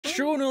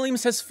Sherwin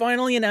has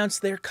finally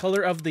announced their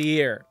color of the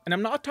year. And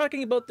I'm not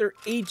talking about their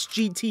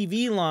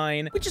HGTV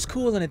line, which is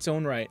cool in its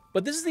own right,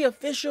 but this is the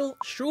official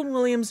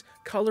Sherwin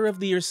color of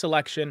the year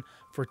selection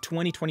for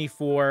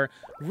 2024.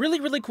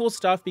 Really cool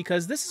stuff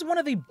because this is one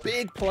of the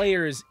big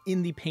players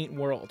in the paint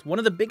world, one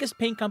of the biggest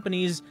paint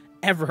companies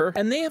ever,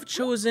 and they have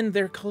chosen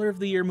their color of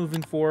the year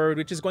moving forward,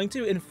 which is going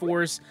to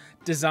enforce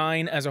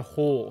design as a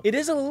whole. It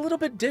is a little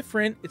bit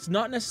different. It's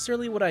not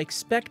necessarily what I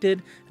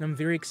expected, and I'm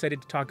very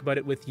excited to talk about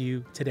it with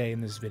you today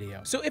in this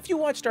video. So if you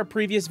watched our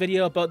previous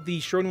video about the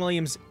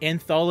Sherwin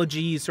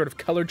anthology sort of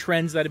color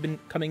trends that have been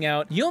coming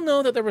out, you'll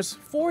know that there was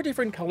 4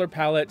 different color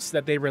palettes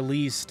that they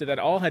released that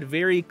all had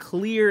very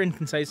clear and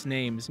concise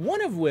names,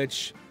 one of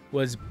which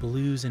was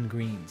blues and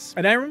greens.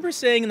 And I remember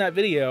saying in that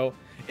video,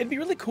 it'd be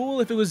really cool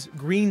if it was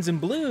greens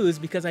and blues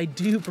because I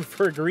do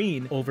prefer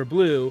green over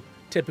blue,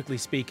 typically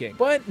speaking.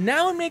 But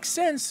now it makes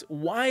sense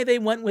why they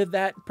went with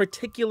that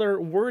particular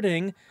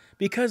wording,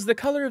 because the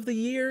color of the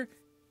year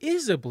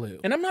is a blue.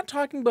 And I'm not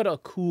talking about a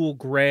cool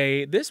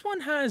gray. This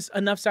one has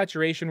enough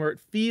saturation where it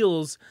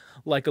feels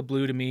like a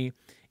blue to me.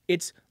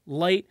 It's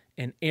light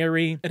and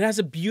airy. It has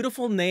a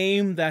beautiful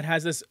name that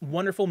has this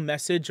wonderful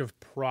message of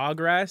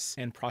progress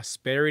and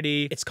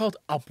prosperity. It's called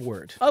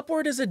Upward.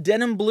 Upward is a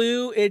denim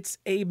blue. It's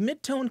a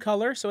mid-tone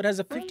color, so it has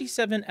a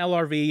 57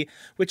 LRV,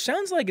 which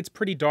sounds like it's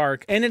pretty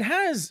dark, and it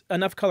has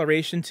enough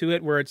coloration to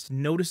it where it's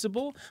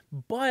noticeable,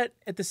 but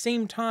at the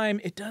same time,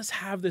 it does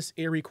have this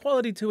airy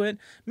quality to it,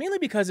 mainly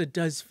because it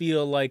does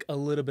feel like a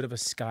little bit of a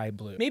sky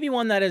blue. Maybe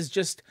one that is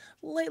just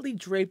lightly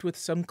draped with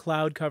some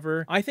cloud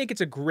cover. I think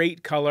it's a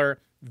great color.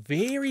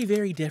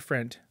 Very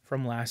different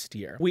from last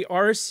year. We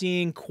are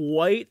seeing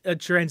quite a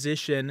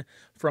transition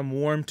from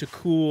warm to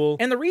cool.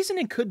 And the reason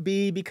it could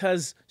be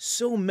because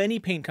so many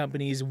paint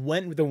companies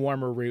went with the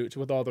warmer route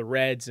with all the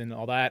reds and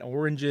all that,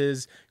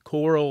 oranges,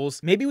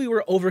 corals. Maybe we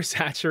were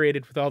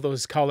oversaturated with all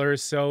those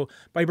colors. So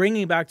by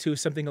bringing it back to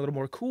something a little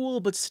more cool,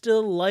 but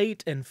still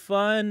light and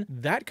fun,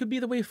 that could be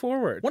the way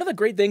forward. One of the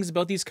great things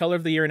about these color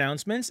of the year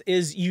announcements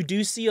is you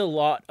do see a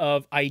lot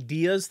of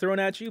ideas thrown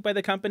at you by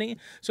the company.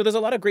 So there's a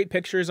lot of great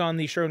pictures on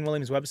the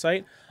Sherwin-Williams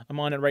website. I'm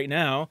on it right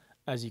now,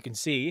 as you can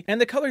see. And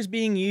the colors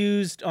being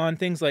used on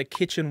things like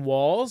kitchen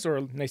walls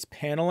or nice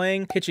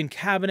paneling, kitchen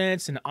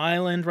cabinets, an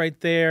island right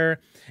there,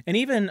 and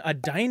even a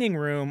dining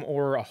room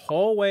or a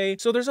hallway.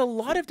 So there's a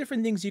lot of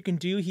different things you can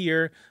do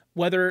here,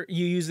 whether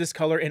you use this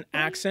color in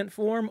accent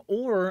form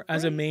or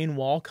as a main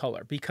wall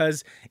color,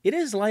 because it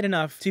is light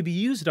enough to be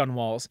used on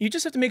walls. You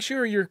just have to make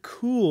sure you're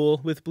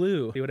cool with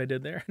blue. See what I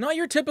did there? Not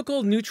your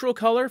typical neutral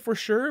color for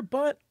sure,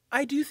 but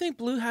I do think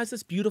blue has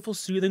this beautiful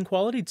soothing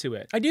quality to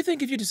it. I do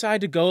think if you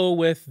decide to go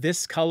with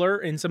this color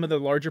in some of the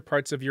larger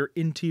parts of your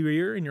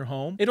interior in your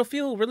home, it'll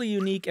feel really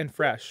unique and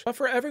fresh. But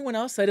for everyone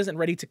else that isn't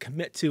ready to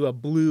commit to a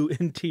blue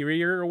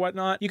interior or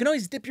whatnot, you can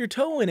always dip your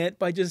toe in it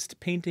by just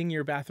painting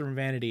your bathroom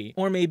vanity,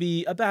 or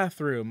maybe a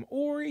bathroom,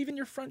 or even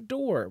your front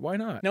door. Why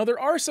not? Now, there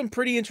are some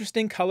pretty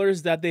interesting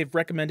colors that they've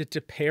recommended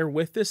to pair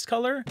with this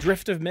color.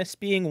 Drift of Mist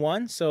being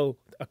one, so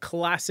a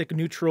classic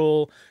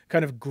neutral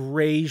kind of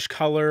grayish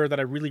color that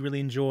I really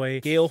enjoy.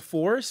 Gale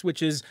Force,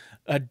 which is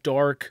a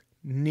dark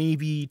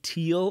navy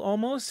teal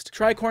almost.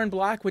 Tricorn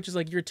Black, which is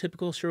like your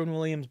typical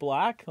Sherwin-Williams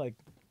black, like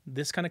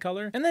this kind of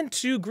color. And then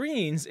 2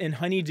 greens in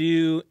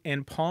Honeydew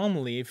and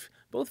Palm Leaf.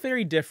 Both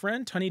very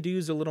different.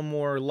 Honeydew's a little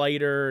more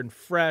lighter and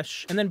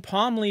fresh. And then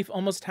Palm Leaf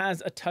almost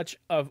has a touch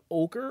of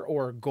ochre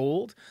or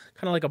gold,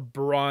 kind of like a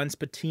bronze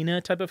patina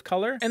type of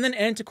color. And then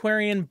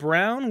Antiquarian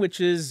Brown, which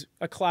is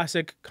a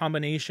classic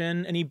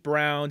combination. Any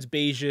browns,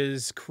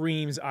 beiges,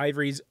 creams,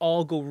 ivories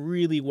all go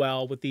really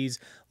well with these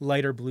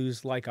lighter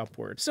blues like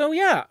Upward. So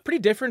yeah, pretty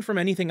different from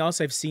anything else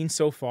I've seen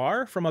so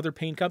far from other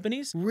paint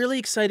companies. Really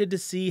excited to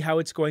see how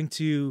it's going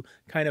to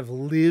kind of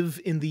live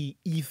in the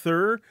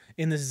ether,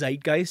 in the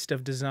zeitgeist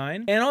of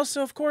design. And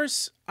also, of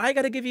course, I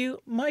gotta give you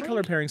my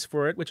color pairings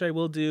for it, which I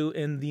will do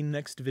in the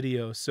next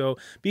video. So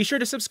be sure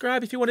to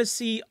subscribe if you want to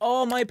see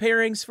all my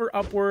pairings for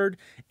Upward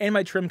and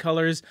my trim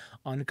colors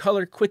on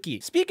Color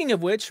Quickie. Speaking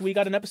of which, we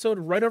got an episode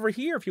right over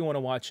here if you want to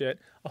watch it.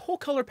 A whole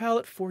color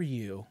palette for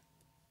you,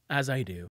 as I do.